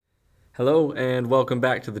Hello and welcome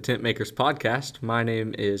back to the Tent Makers Podcast. My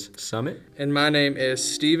name is Summit. And my name is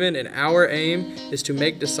Stephen, and our aim is to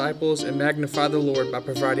make disciples and magnify the Lord by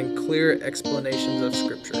providing clear explanations of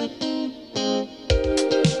Scripture.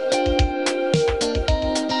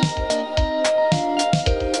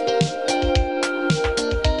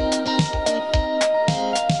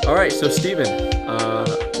 All right, so Stephen,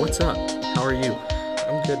 what's up? How are you?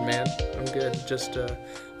 I'm good, man. I'm good. Just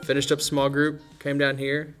finished up small group, came down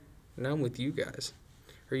here, and now I'm with you guys.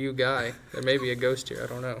 Or you guy. There may be a ghost here. I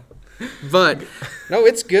don't know. But, no,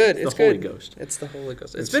 it's good. It's the Holy good. Ghost. It's the Holy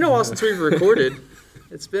Ghost. It's been a while since we've recorded.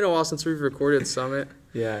 Summit.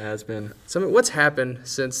 Yeah, it has been. Summit, what's happened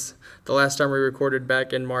since the last time we recorded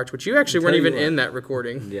back in March, which you actually weren't even in that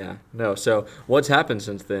recording. Yeah, no. So what's happened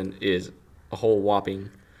since then is a whole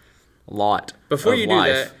whopping lot Before of you do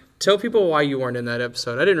life. that, tell people why you weren't in that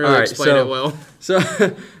episode. I didn't really explain it well. So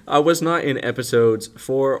I was not in episodes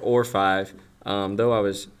 4 or 5, though I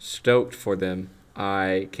was stoked for them.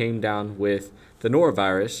 I came down with the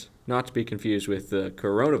norovirus, not to be confused with the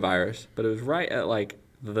coronavirus, but it was right at like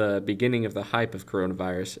the beginning of the hype of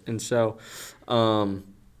coronavirus. And so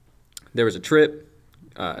there was a trip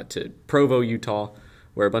to Provo, Utah,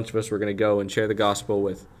 where a bunch of us were going to go and share the gospel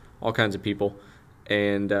with all kinds of people.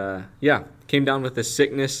 And came down with this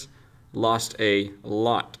sickness, lost a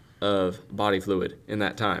lot of body fluid in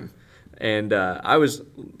that time. And I was,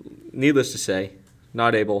 needless to say,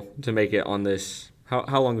 not able to make it on this.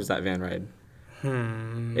 How long was that van ride?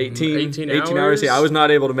 18 hours? Yeah, I was not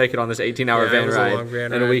able to make it on this 18-hour van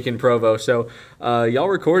ride and a week in Provo. So y'all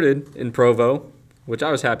recorded in Provo, which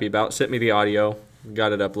I was happy about. Sent me the audio,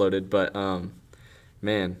 got it uploaded. But,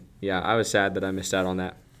 man, yeah, I was sad that I missed out on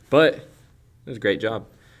that. But it was a great job.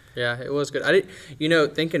 Yeah, it was good.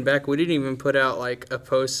 Thinking back, we didn't even put out like a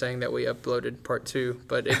post saying that we uploaded part 2,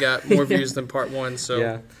 but it got more views than part 1. So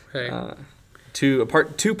yeah, hey,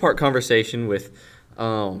 two-part conversation with,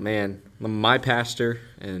 oh man, my pastor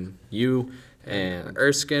and you and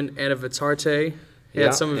Erskine Anavitarte. He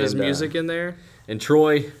had some of his music in there. And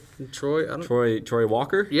Troy. Troy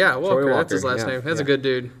Walker? Yeah, Walker. Troy Walker. That's his last name. That's a good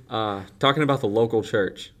dude. Talking about the local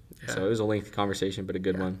church. Yeah. So it was a lengthy conversation, but a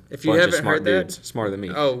good one. If you haven't heard that, smarter than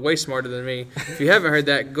me. Oh, way smarter than me. If you haven't heard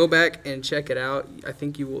that, go back and check it out. I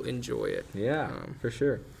think you will enjoy it. Yeah, for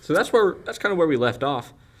sure. So that's kind of where we left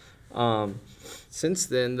off. Since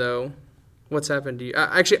then, though, what's happened to you?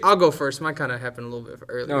 Actually, I'll go first. Mine kind of happened a little bit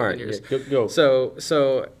earlier. All right, than yours. Yeah, go.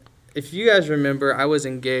 So if you guys remember, I was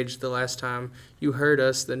engaged the last time you heard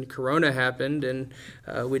us. Then Corona happened, and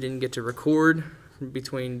we didn't get to record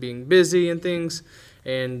between being busy and things.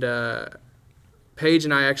 And Paige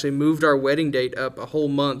and I actually moved our wedding date up a whole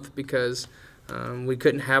month because we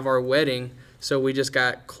couldn't have our wedding. So we just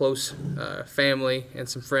got close family and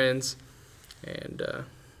some friends, and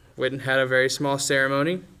went and had a very small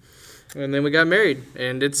ceremony. And then we got married,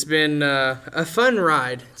 and it's been a fun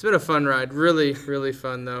ride. It's been a fun ride, really, really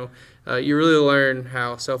fun, though. You really learn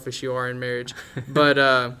how selfish you are in marriage. But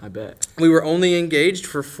I bet. We were only engaged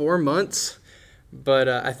for 4 months, but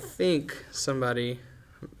I think somebody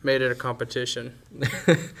made it a competition.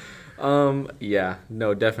 Yeah,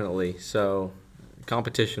 no, definitely. So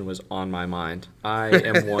competition was on my mind. I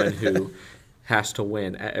am one who has to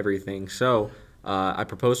win at everything. So I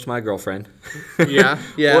proposed to my girlfriend. Yeah.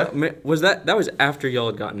 Was that was after y'all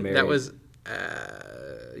had gotten married? That was,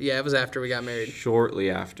 it was after we got married.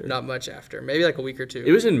 Shortly after. Not much after. Maybe like a week or two.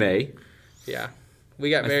 It was in May. Yeah.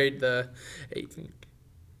 We got married the 18th.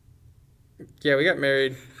 Yeah, we got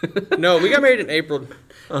married. No, we got married in April.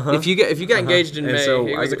 Uh-huh. If you got engaged in May, so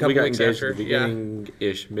it was a couple weeks after. At the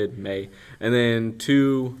beginning-ish, mid-May. And then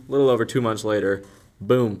little over 2 months later,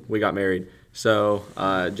 boom, we got married. So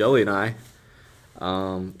Jolie and I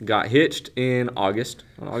got hitched on August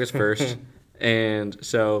 1st. And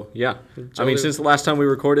so, yeah. Jolie, since the last time we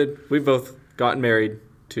recorded, we've both gotten married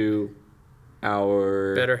to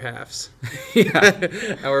our better halves. Yeah.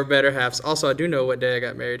 Our better halves. Also, I do know what day I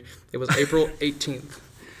got married. It was April 18th.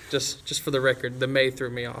 Just for the record, the May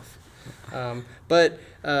threw me off. But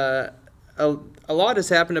a lot has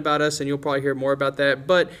happened about us, and you'll probably hear more about that.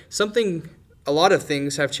 But a lot of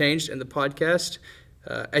things have changed in the podcast.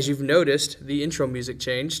 As you've noticed, the intro music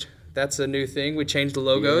changed. That's a new thing. We changed the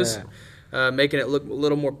logos, making it look a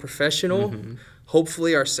little more professional. Mm-hmm.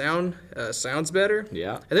 Hopefully our sound sounds better.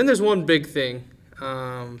 Yeah. And then there's one big thing.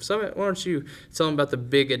 Summit, why don't you tell them about the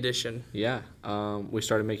big addition? Yeah. We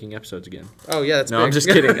started making episodes again. Oh, yeah, that's big. No, I'm just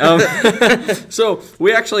kidding. So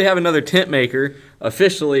we actually have another tent maker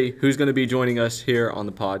officially who's going to be joining us here on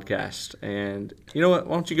the podcast. And you know what?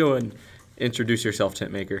 Why don't you go and introduce yourself,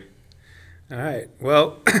 tent maker? All right.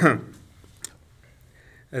 Well,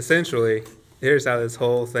 essentially, here's how this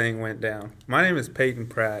whole thing went down. My name is Peyton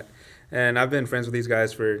Pratt, and I've been friends with these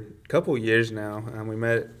guys for a couple years now. We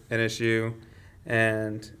met at NSU,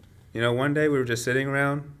 and, one day we were just sitting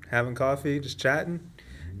around having coffee, just chatting,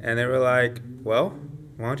 and they were like, well,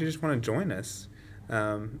 why don't you just want to join us?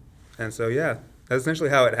 And so, yeah, that's essentially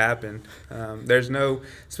how it happened. There's no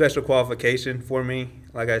special qualification for me.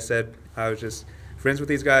 Like I said, I was just friends with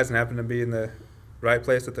these guys and happened to be in the right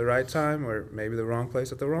place at the right time, or maybe the wrong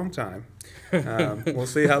place at the wrong time. We'll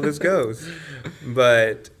see how this goes.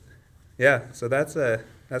 But, yeah, so that's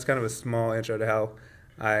kind of a small intro to how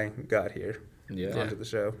I got here onto the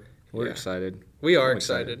show. We're excited. We are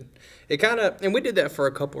excited. And we did that for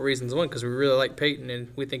a couple reasons. One, because we really like Peyton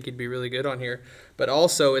and we think he'd be really good on here. But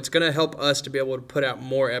also, it's going to help us to be able to put out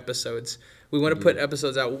more episodes. We want to put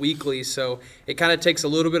episodes out weekly, so it kind of takes a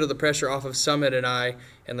little bit of the pressure off of Summit and I.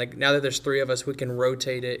 And now that there's 3 of us, we can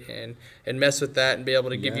rotate it and mess with that and be able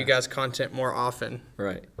to give you guys content more often.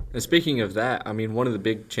 Right. And speaking of that, one of the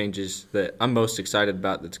big changes that I'm most excited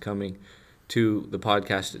about that's coming to the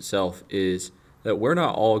podcast itself is that we're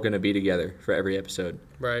not all going to be together for every episode.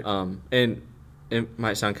 Right. And it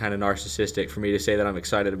might sound kind of narcissistic for me to say that I'm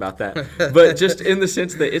excited about that, but just in the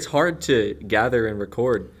sense that it's hard to gather and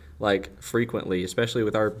record frequently, especially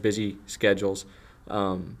with our busy schedules.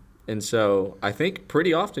 And so I think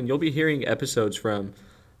pretty often you'll be hearing episodes from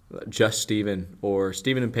just Steven or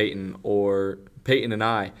Steven and Peyton or Peyton and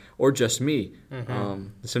I or just me.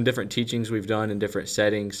 Some different teachings we've done in different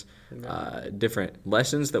settings, different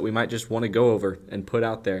lessons that we might just want to go over and put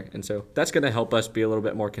out there. And so that's going to help us be a little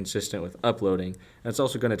bit more consistent with uploading. And it's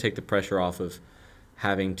also going to take the pressure off of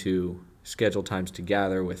having to schedule times to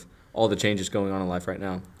gather with all the changes going on in life right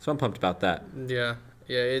now. So I'm pumped about that. Yeah,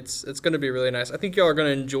 it's going to be really nice. I think y'all are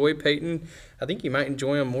going to enjoy Peyton. I think you might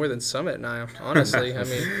enjoy him more than Summit now, honestly. I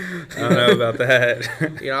don't know about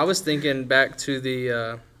that. I was thinking back to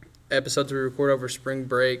the episodes we record over spring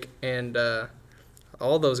break, and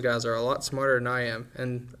all those guys are a lot smarter than I am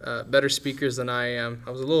and better speakers than I am.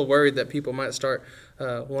 I was a little worried that people might start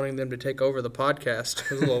wanting them to take over the podcast.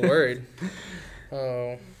 I was a little worried.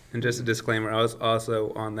 Oh. And just a disclaimer, I was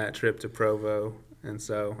also on that trip to Provo, and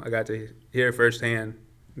so I got to hear firsthand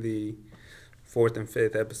the 4th and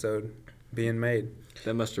 5th episode being made.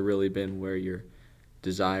 That must have really been where your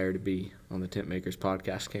desire to be on the Tent Makers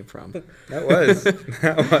podcast came from. That was.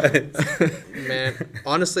 Man,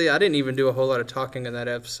 honestly, I didn't even do a whole lot of talking in that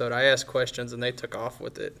episode. I asked questions, and they took off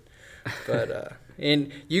with it. But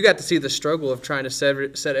and you got to see the struggle of trying to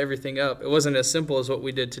set everything up. It wasn't as simple as what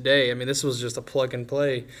we did today. This was just a plug and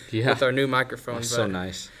play with our new microphone. That's so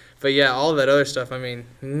nice. But yeah, all of that other stuff, it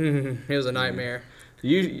was a nightmare.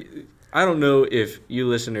 I don't know if you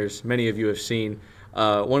listeners, many of you have seen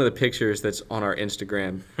one of the pictures that's on our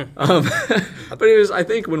Instagram. But it was, I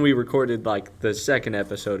think, when we recorded the second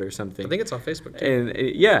episode or something. I think it's on Facebook too.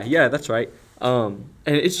 And yeah, that's right. And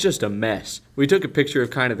it's just a mess. We took a picture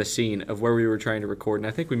of kind of the scene of where we were trying to record, and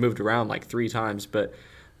I think we moved around 3 times, but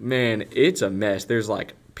man, it's a mess. There's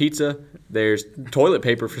pizza, there's toilet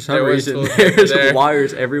paper for some reason, there's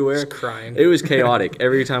wires everywhere. I was crying. It was chaotic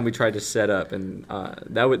every time we tried to set up, and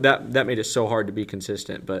that made it so hard to be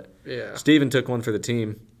consistent. But Steven took one for the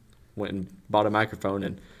team, went and bought a microphone,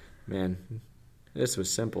 and man, this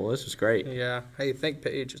was simple. This was great. Yeah. Hey, thank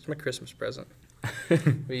Paige. It's my Christmas present.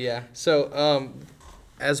 But yeah, so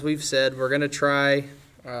as we've said, we're going to try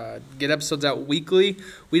get episodes out weekly.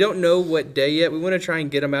 We don't know what day yet. We want to try and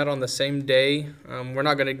get them out on the same day. We're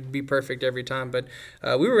not going to be perfect every time, but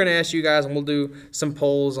we were going to ask you guys, and we'll do some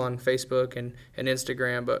polls on Facebook and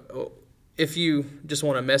Instagram, but if you just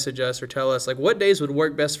want to message us or tell us, what days would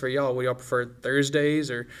work best for y'all? Would y'all prefer Thursdays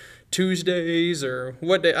or Tuesdays or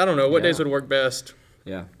what day? I don't know. What days would work best?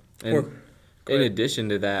 Yeah. And in addition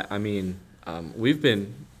to that, we've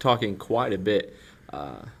been talking quite a bit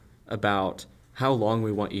about how long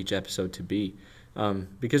we want each episode to be,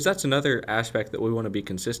 because that's another aspect that we want to be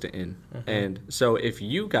consistent in. And so if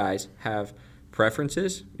you guys have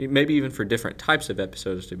preferences, maybe even for different types of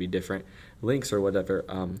episodes to be different, links or whatever,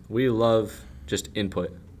 we love just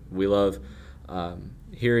input. We love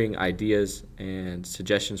hearing ideas and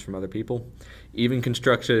suggestions from other people, even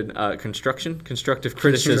constructive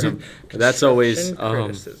criticism. That's always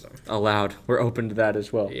allowed. We're open to that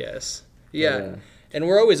as well. Yes. Yeah. And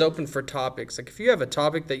we're always open for topics. If you have a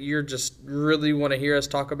topic that you're just really want to hear us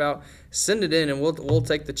talk about, send it in and we'll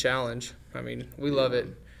take the challenge. We love it.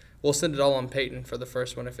 We'll send it all on Peyton for the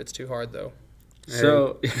first one if it's too hard though.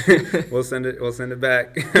 So we'll send it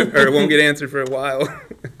back, or it won't get answered for a while.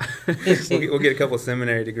 We'll get a couple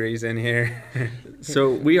seminary degrees in here. So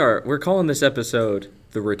we're calling this episode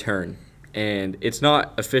The Return. and it's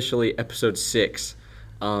not officially episode 6.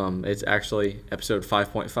 It's actually episode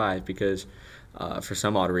 5.5 because for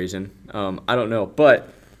some odd reason, I don't know. But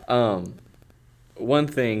one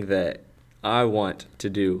thing that I want to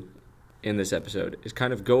do in this episode is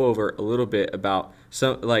kind of go over a little bit about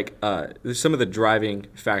some of the driving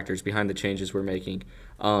factors behind the changes we're making,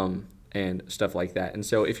 and stuff like that. And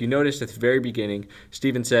so if you noticed at the very beginning,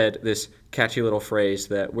 Stephen said this catchy little phrase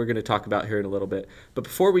that we're going to talk about here in a little bit. But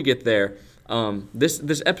before we get there,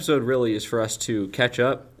 this episode really is for us to catch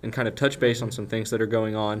up and kind of touch base on some things that are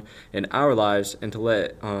going on in our lives, and to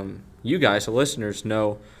let you guys, the listeners,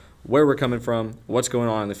 know where we're coming from, what's going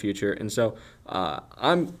on in the future. And so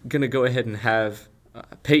I'm going to go ahead and have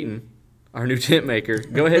Peyton, our new tent maker,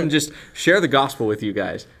 go ahead and just share the gospel with you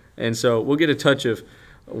guys. And so we'll get a touch of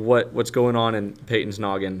what's going on in Peyton's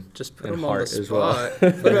noggin. Just put and him on the heart as well. spot.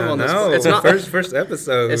 Put him on the spot. It's not first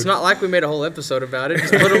episode. It's not like we made a whole episode about it.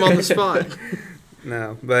 Just put him on the spot.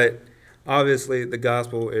 No, but obviously the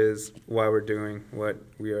gospel is why we're doing what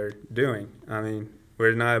we are doing. I mean,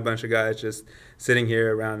 we're not a bunch of guys just sitting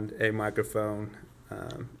here around a microphone,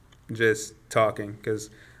 just talking, because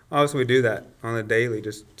obviously we do that on the daily,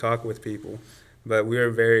 just talk with people. But we are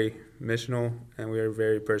very missional, and we are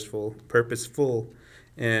very purposeful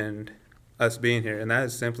in us being here, and that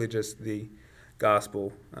is simply just the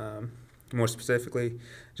gospel. More specifically,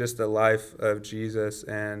 just the life of Jesus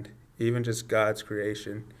and even just God's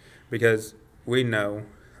creation, because we know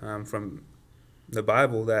from the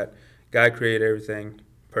Bible that God created everything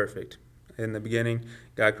perfect. In the beginning,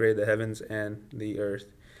 God created the heavens and the earth.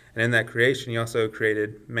 And in that creation, he also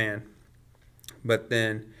created man. But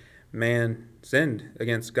then man sinned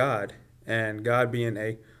against God, and God, being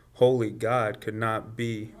a holy God, could not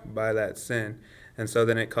be by that sin. And so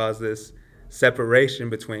then it caused this separation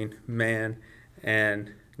between man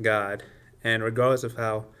and God. And regardless of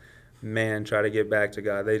how man tried to get back to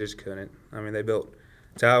God, they just couldn't. I mean, they built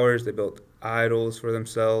towers, they built idols for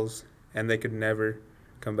themselves, and they could never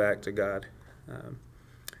come back to God.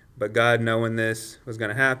 But God, knowing this was going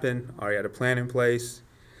to happen, already had a plan in place,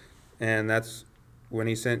 and that's when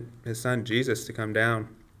he sent his son Jesus to come down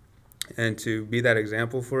and to be that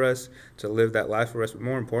example for us, to live that life for us, but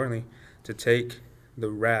more importantly, to take the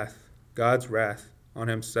wrath, God's wrath, on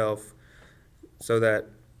himself, so that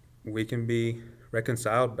we can be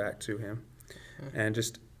reconciled back to him. And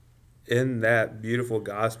just in that beautiful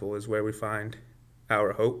gospel is where we find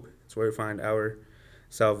our hope. It's where we find our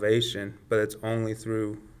salvation, but it's only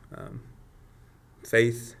through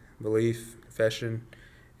faith, belief, confession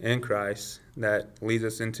in Christ that leads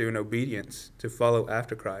us into an obedience to follow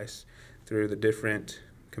after Christ through the different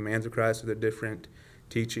commands of Christ, through the different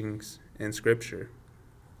teachings in Scripture.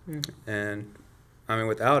 And I mean,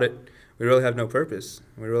 without it, we really have no purpose.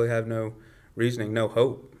 We really have no reasoning, no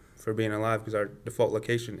hope for being alive, because our default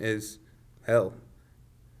location is hell.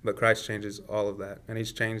 But Christ changes all of that, and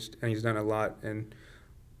he's changed, and he's done a lot in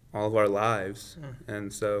all of our lives.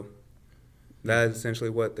 And so that is essentially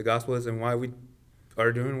what the gospel is and why we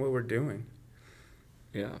are doing what we're doing.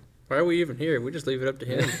 Yeah. Why are we even here? We just leave it up to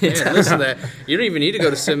him. Man, listen to that. You don't even need to go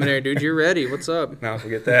to seminary, dude. You're ready. What's up? Now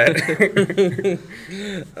forget that.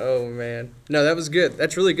 Oh, man. No, that was good.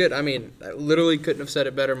 That's really good. I mean, I literally couldn't have said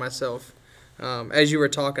it better myself. As you were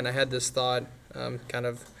talking, I had this thought, kind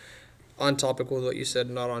of on topic with what you said,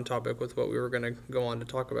 not on topic with what we were going to go on to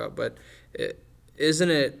talk about. But isn't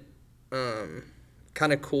it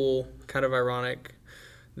kind of cool, kind of ironic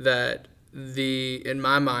that in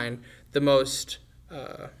my mind, the most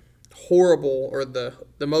horrible, or the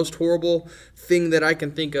most horrible thing that I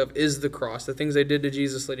can think of is the cross. The things they did to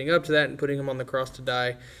Jesus leading up to that and putting him on the cross to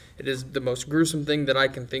die. It is the most gruesome thing that I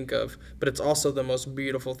can think of, but it's also the most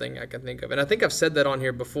beautiful thing I can think of. And I think I've said that on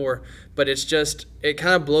here before, but it's just, it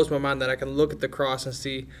kind of blows my mind that I can look at the cross and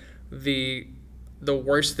see the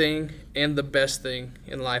worst thing and the best thing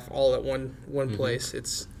in life all at one place.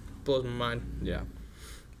 It's blows my mind. Yeah.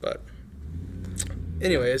 But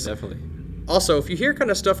anyways, Definitely. Also, if you hear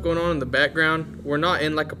kind of stuff going on in the background, we're not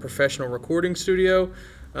in like a professional recording studio.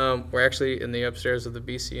 We're actually in the upstairs of the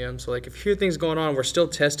BCM. So like if you hear things going on, we're still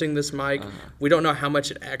testing this mic. We don't know how much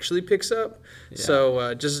it actually picks up. Yeah.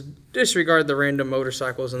 So just disregard the random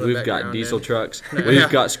motorcycles in the background. We've got diesel trucks. We've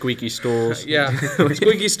got squeaky stools. Yeah,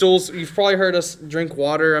 squeaky stools. You've probably heard us drink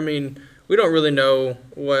water. I mean, we don't really know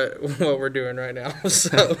what we're doing right now.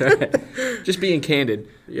 So Just being candid.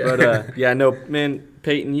 Yeah. But no, man,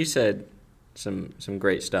 Peyton, you said some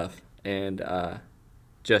great stuff. And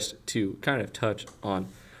just to kind of touch on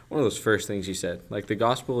one of those first things you said, like the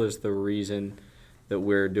gospel is the reason that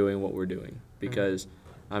we're doing what we're doing. Because,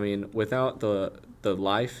 I mean, without the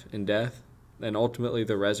life and death, and ultimately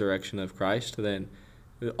the resurrection of Christ, then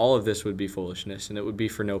all of this would be foolishness, and it would be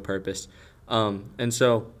for no purpose. And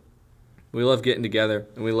so we love getting together,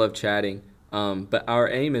 and we love chatting, but our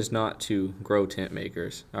aim is not to grow tent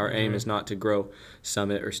makers. Our aim is not to grow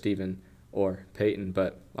Summit or Stephen or Peyton,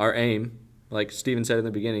 but our aim, like Stephen said in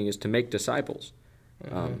the beginning, is to make disciples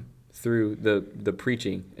through the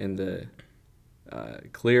preaching and the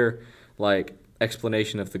clear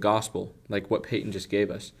explanation of the gospel, like what Peyton just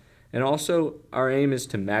gave us. And also our aim is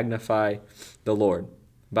to magnify the Lord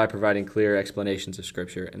by providing clear explanations of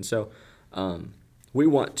Scripture. And so we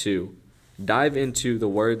want to dive into the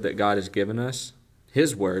word that God has given us,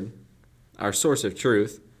 His word, our source of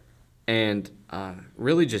truth, and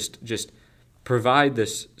really just provide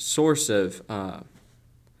this source of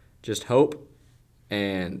just hope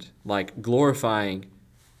and glorifying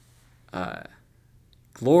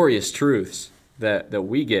glorious truths that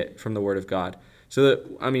we get from the Word of God, so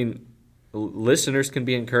that listeners can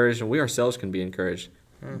be encouraged and we ourselves can be encouraged,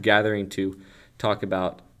 gathering to talk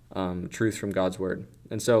about truth from God's Word.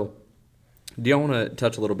 And so, do y'all want to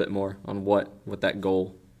touch a little bit more on what that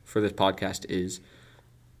goal for this podcast is?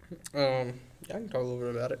 Yeah, I can talk a little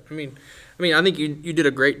bit about it. I think you did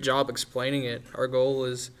a great job explaining it. Our goal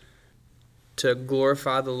is to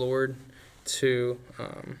glorify the Lord, to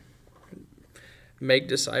make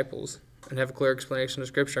disciples, and have a clear explanation of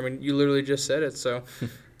Scripture. You literally just said it, so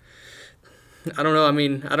I don't know.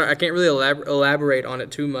 I can't really elaborate on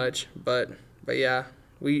it too much, but yeah,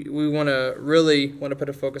 we want to put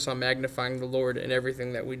a focus on magnifying the Lord in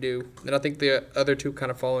everything that we do, and I think the other two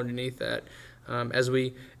kind of fall underneath that. As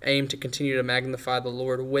we aim to continue to magnify the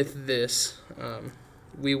Lord with this,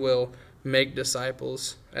 we will make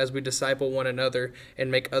disciples as we disciple one another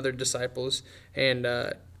and make other disciples and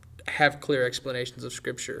have clear explanations of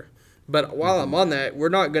Scripture. But while I'm on that, we're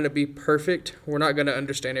not going to be perfect. We're not going to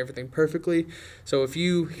understand everything perfectly. So if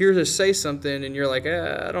you hear us say something and you're like,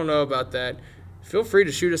 I don't know about that, feel free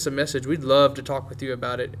to shoot us a message. We'd love to talk with you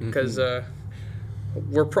about it, because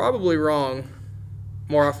we're probably wrong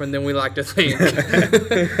more often than we like to think.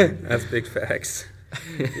 That's big facts.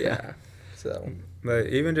 Yeah. So, but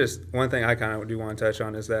even just one thing I kind of do want to touch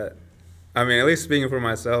on is that, at least speaking for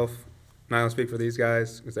myself, not going to speak for these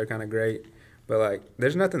guys because they're kind of great, but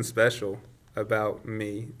there's nothing special about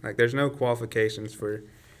me. There's no qualifications for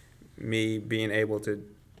me being able to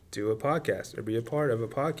do a podcast or be a part of a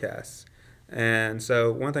podcast. And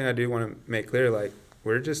so one thing I do want to make clear,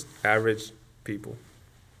 we're just average people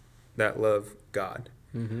that love God.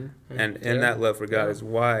 Mm-hmm. And in that love for God is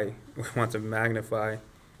why we want to magnify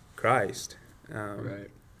Christ. Right.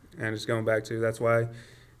 And just going back to, that's why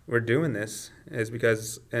we're doing this, is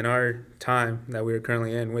because in our time that we are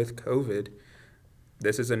currently in with COVID,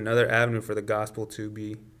 this is another avenue for the gospel to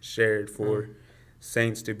be shared, for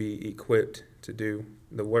saints to be equipped to do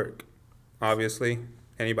the work. Obviously,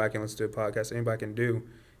 anybody can listen to a podcast, anybody can do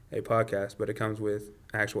a podcast, but it comes with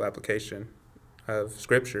actual application of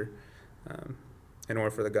Scripture in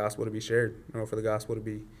order for the gospel to be shared, in order for the gospel to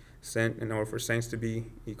be sent, in order for saints to be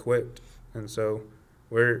equipped. And so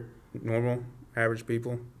we're normal, average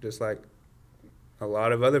people, just like a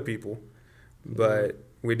lot of other people, but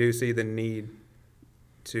we do see the need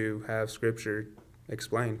to have Scripture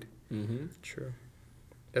explained. Mm-hmm. True.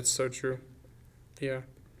 That's so true. Yeah.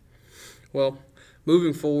 Well,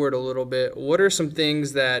 moving forward a little bit, what are some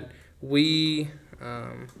things that we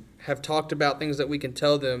have talked about, things that we can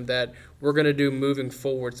tell them that we're going to do moving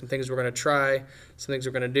forward, some things we're going to try, some things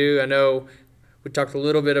we're going to do? I know we talked a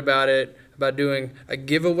little bit about it, about doing a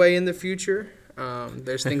giveaway in the future.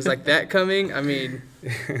 There's things like that coming.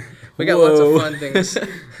 We got lots of fun things.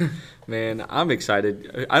 Man, I'm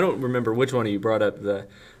excited. I don't remember which one of you brought up the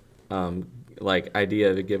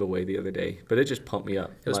idea of a giveaway the other day, but it just pumped me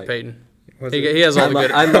up. It was Peyton. He has all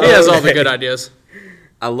the good ideas.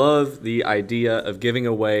 I love the idea of giving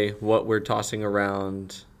away what we're tossing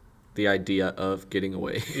around, the idea of getting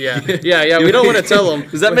away. Yeah. We don't want to tell them.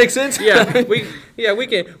 Does that make sense? We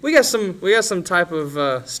got some type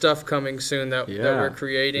of stuff coming soon that we're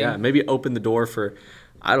creating. Yeah, maybe open the door for,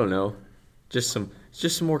 I don't know, just some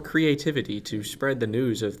more creativity to spread the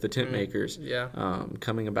news of the tent makers. Yeah.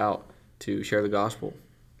 Coming about to share the gospel.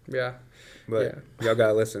 Yeah. But y'all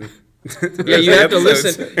gotta listen. Yeah, you have to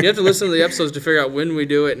listen. You have to listen to the episodes to figure out when we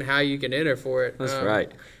do it and how you can enter for it. That's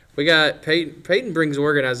right. We got Peyton brings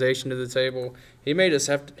organization to the table. He made us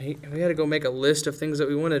we had to go make a list of things that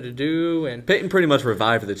we wanted to do, and Peyton pretty much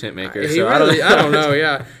revived the tent maker. I don't know.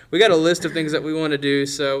 Yeah, we got a list of things that we want to do.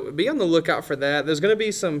 So be on the lookout for that. There's going to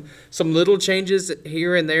be some little changes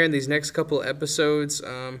here and there in these next couple of episodes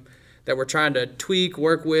that that we're trying to tweak,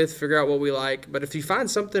 work with, figure out what we like. But if you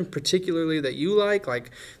find something particularly that you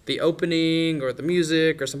like the opening or the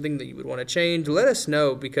music or something that you would want to change, let us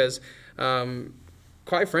know because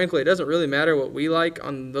quite frankly, it doesn't really matter what we like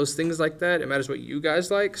on those things like that. It matters what you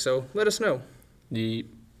guys like, so let us know.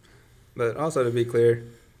 But also to be clear,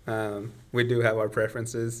 we do have our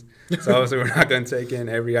preferences. So obviously we're not going to take in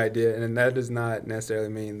every idea, and that does not necessarily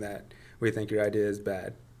mean that we think your idea is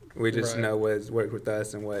bad. We just know what has worked with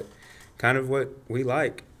us and what we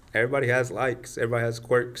like. Everybody has likes. Everybody has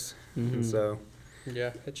quirks. Mm-hmm. And so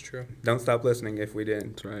yeah, it's true. Don't stop listening if we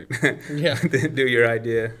didn't. That's right. Yeah. Do your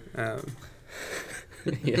idea.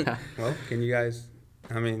 Yeah. Well, can you guys,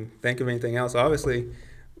 think of anything else? Obviously,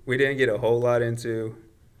 we didn't get a whole lot into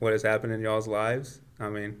what has happened in y'all's lives.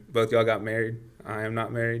 Both y'all got married. I am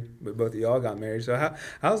not married, but both of y'all got married. So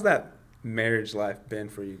how's that marriage life been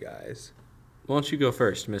for you guys? Why don't you go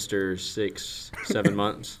first, Mr. 6-7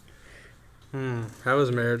 months? How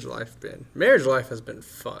has marriage life been? Marriage life has been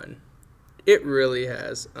fun. It really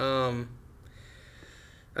has.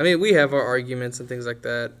 We have our arguments and things like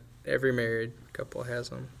that. Every married couple has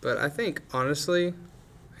them. But I think, honestly,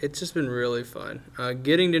 it's just been really fun.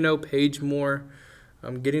 Getting to know Paige more,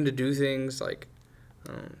 getting to do things like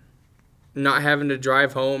not having to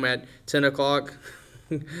drive home at 10 o'clock,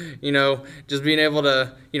 just being able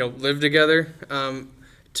to, live together.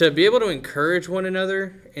 To be able to encourage one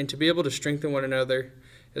another and to be able to strengthen one another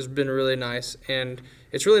has been really nice. And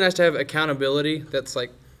it's really nice to have accountability that's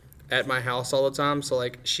like at my house all the time. So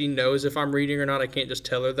like she knows if I'm reading or not. I can't just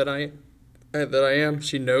tell her that I am.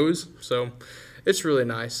 She knows. So it's really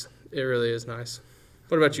nice. It really is nice.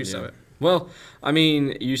 What about you, Summit? Well,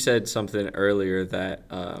 you said something earlier that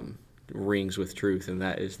rings with truth, and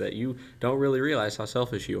that is that you don't really realize how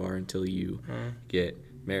selfish you are until you get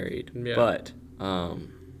married. Yeah. But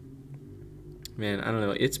man, I don't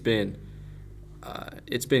know. It's been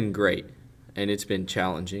great, and it's been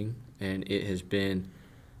challenging, and it has been,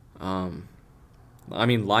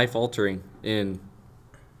 life altering in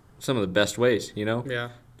some of the best ways. Yeah.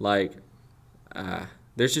 Like,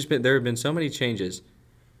 there have been so many changes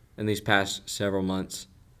in these past several months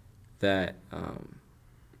that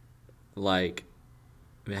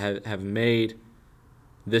have made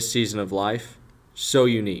this season of life so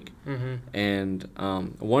unique. Mm-hmm. And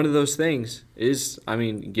one of those things is,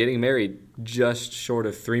 getting married just short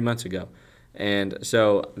of 3 months ago. And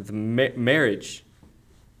so the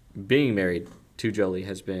being married to Jolie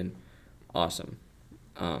has been awesome.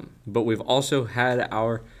 But we've also had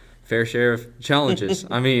our fair share of challenges.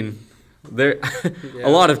 There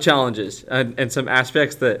a lot of challenges and some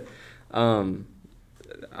aspects that,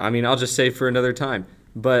 I'll just save for another time.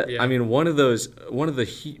 But, one of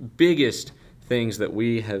the biggest things that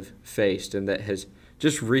we have faced and that has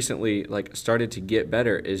just recently started to get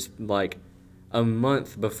better is a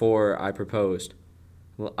month before I proposed,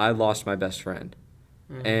 I lost my best friend.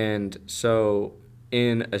 Mm-hmm. And so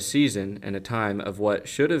in a season and a time of what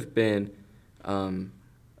should have been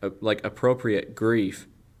appropriate grief,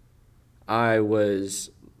 I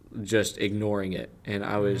was just ignoring it, and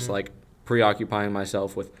I was preoccupying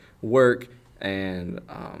myself with work and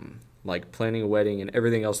planning a wedding and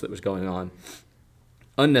everything else that was going on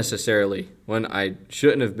unnecessarily when I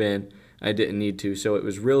shouldn't have been. I didn't need to. So it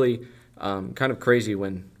was really kind of crazy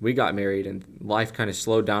when we got married and life kind of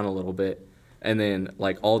slowed down a little bit, and then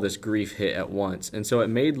all this grief hit at once. And so it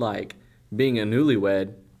made being a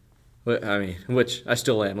newlywed, which I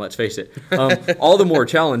still am, let's face it, all the more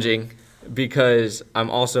challenging, because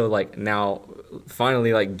I'm also now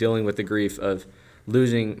finally dealing with the grief of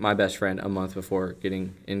losing my best friend a month before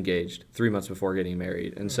getting engaged, 3 months before getting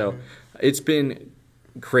married. And so it's been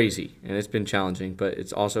crazy and it's been challenging, but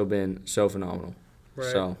it's also been so phenomenal.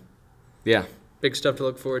 Right. So, yeah. Big stuff to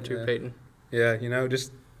look forward to, Peyton. Yeah,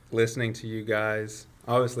 just listening to you guys.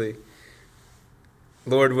 Obviously,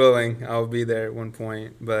 Lord willing, I'll be there at one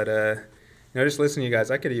point. But, just listening to you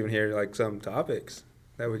guys, I could even hear some topics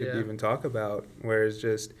that we could even talk about, whereas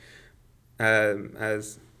just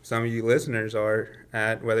as some of you listeners are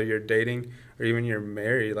at, whether you're dating or even you're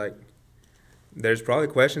married, there's probably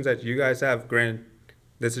questions that you guys have. Granted,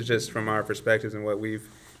 this is just from our perspectives and what we've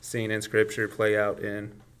seen in Scripture play out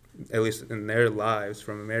at least in their lives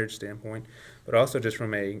from a marriage standpoint, but also just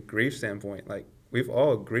from a grief standpoint. We've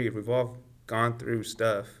all grieved. We've all gone through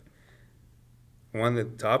stuff. One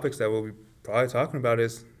of the topics that we'll be probably talking about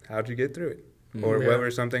is how'd you get through it? Or what were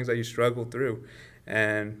some things that you struggled through?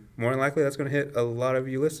 And more than likely, that's going to hit a lot of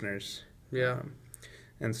you listeners. Yeah.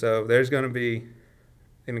 And so there's going to be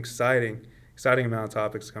an exciting amount of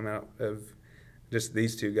topics come out of just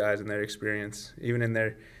these two guys and their experience, even in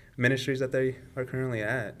their ministries that they are currently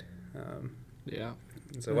at. Yeah.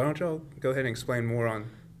 So why don't y'all go ahead and explain more on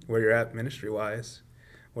where you're at ministry-wise?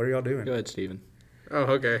 What are y'all doing? Go ahead, Steven. Oh,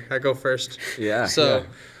 okay. I go first. Yeah. So,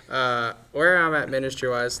 where I'm at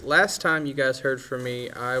ministry-wise, last time you guys heard from me,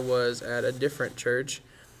 I was at a different church.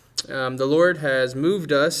 The Lord has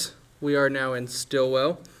moved us. We are now in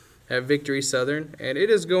Stillwell at Victory Southern, and it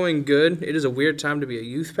is going good. It is a weird time to be a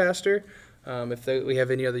youth pastor. If we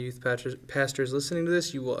have any other youth pastors listening to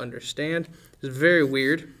this, you will understand. It's very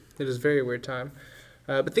weird. It is a very weird time.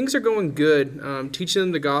 But things are going good. Teaching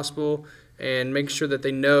them the gospel and making sure that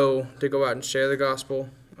they know to go out and share the gospel.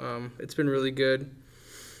 It's been really good.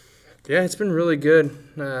 Yeah, it's been really good.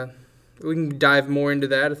 We can dive more into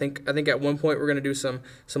that. I think at one point we're going to do some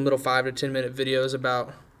little 5 to 10 minute videos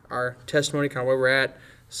about our testimony, kind of where we're at.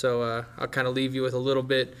 So I'll kind of leave you with a little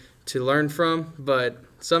bit to learn from. But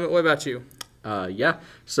Summit, what about you? Yeah.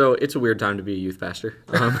 So it's a weird time to be a youth pastor.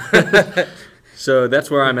 So that's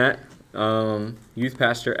where I'm at. Youth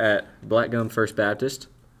pastor at Black Gum First Baptist,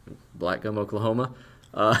 Black Gum, Oklahoma.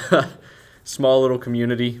 Small little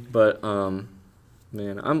community, but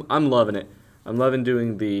man, I'm loving it. I'm loving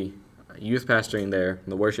doing the youth pastoring there,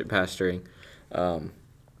 and the worship pastoring.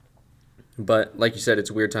 But like you said, it's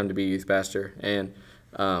a weird time to be a youth pastor. And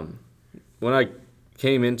when I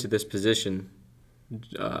came into this position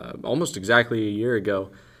almost exactly a year ago,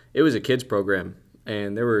 it was a kids program,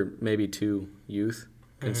 and there were maybe 2 youth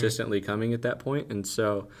consistently coming at that point. And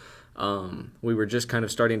so we were just kind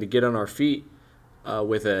of starting to get on our feet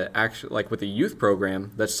with a youth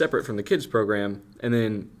program that's separate from the kids program. And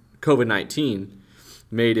then COVID-19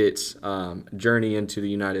 made its journey into the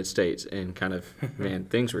United States, and kind of, man,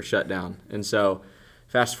 things were shut down. And so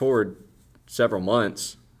fast forward several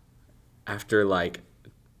months after like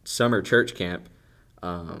summer church camp,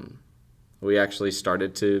 we actually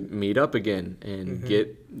started to meet up again and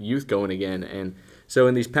get youth going again. And so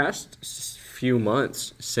in these past few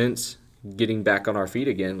months since getting back on our feet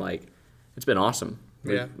again, like, it's been awesome.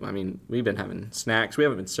 Yeah. We've been having snacks. We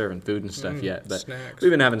haven't been serving food and stuff yet, but snacks. we've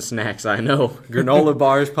been having snacks. I know, granola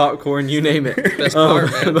bars, popcorn, you name it. Best part,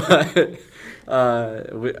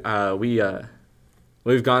 man.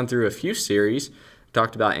 We've gone through a few series.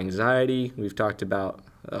 Talked about anxiety. We've talked about.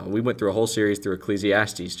 We went through a whole series through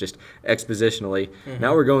Ecclesiastes, just expositionally.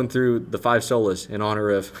 Now we're going through the 5 solas in honor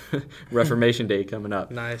of Reformation Day coming up.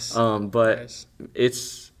 Nice. But nice.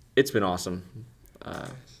 It's been awesome.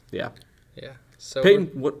 Yeah. Yeah. So Peyton,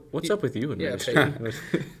 what's up with you in Yeah, ministry? Peyton.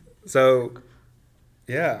 So,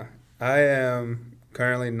 yeah, I am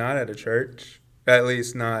currently not at a church, at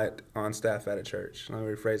least not on staff at a church. Let me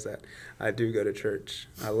rephrase that. I do go to church.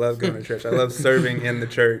 I love going to church. I love serving in the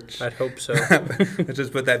church. I'd hope so. Let's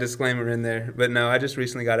just put that disclaimer in there. But no, I just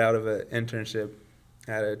recently got out of an internship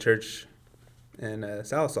at a church in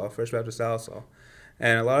Salisaw, First Baptist Salisaw.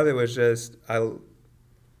 And a lot of it was just, I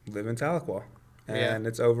live in Tahlequah. And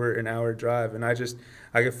it's over an hour drive. And I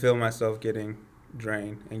could feel myself getting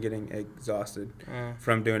drained and getting exhausted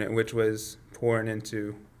from doing it, which was pouring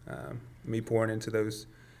into those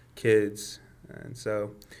kids. And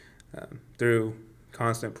so through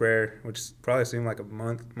constant prayer, which probably seemed like a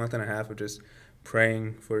month and a half of just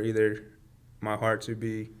praying for either my heart to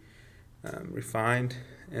be refined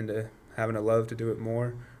and to having a love to do it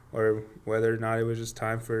more, or whether or not it was just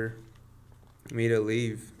time for me to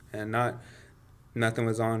leave. And nothing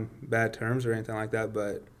was on bad terms or anything like that,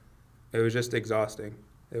 but it was just exhausting.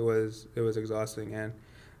 It was exhausting, and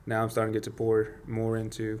now I'm starting to get to pour more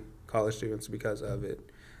into college students because of it.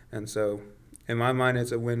 And so in my mind,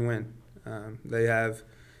 it's a win-win. They had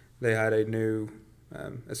a new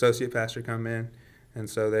associate pastor come in, and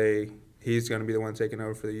so he's going to be the one taking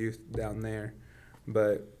over for the youth down there.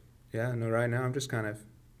 But yeah, no, right now I'm just kind of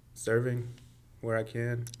serving where I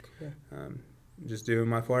can, just doing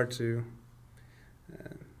my part to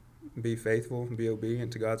be faithful and be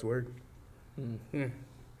obedient to God's word. Mm-hmm.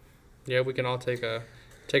 Yeah, we can all take a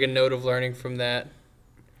note of learning from that.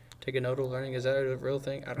 Take a note of learning, is that a real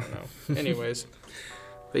thing? I don't know. Anyways,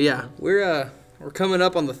 but yeah, we're coming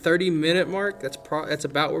up on the 30-minute mark. That's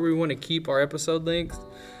about where we want to keep our episode length.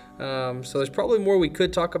 So there's probably more we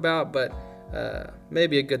could talk about, but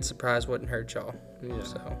maybe a good surprise wouldn't hurt y'all. Yeah.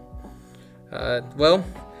 So, well,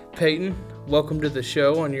 Peyton, welcome to the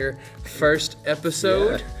show on your first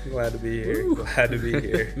episode. Yeah, glad to be here. Woo. Glad to be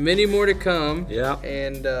here. Many more to come. Yeah.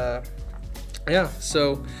 And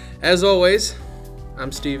so as always,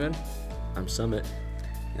 I'm Steven. I'm Summit.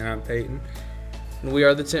 And I'm Peyton. And we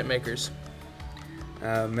are the Tent Makers.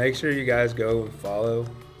 Make sure you guys go and follow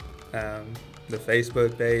the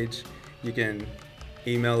Facebook page. You can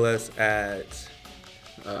email us at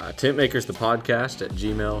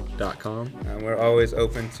tentmakersthepodcast@gmail.com. We're always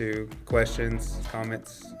open to questions,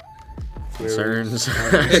 comments, Concerns.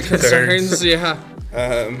 queries, Concerns, yeah.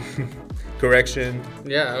 correction.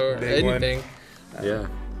 Yeah, or Big one. anything. Yeah.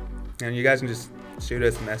 And you guys can just shoot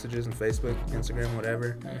us messages on Facebook, Instagram,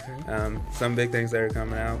 whatever. Some big things that are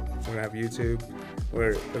coming out. We're going to have YouTube.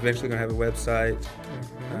 We're eventually going to have a website.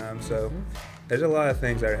 So there's a lot of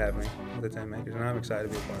things that are happening with the Tent Makers, and I'm excited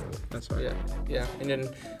to be a part of it. That's right. Yeah. And then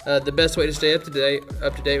the best way to stay up to date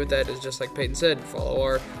with that is just like Peyton said,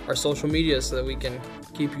 follow our social media so that we can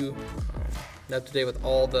keep you up to date with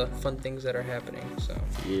all the fun things that are happening. So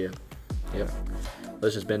Yeah. Yep.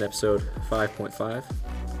 This has been episode 5.5.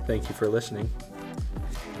 Thank you for listening.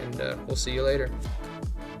 and we'll see you later.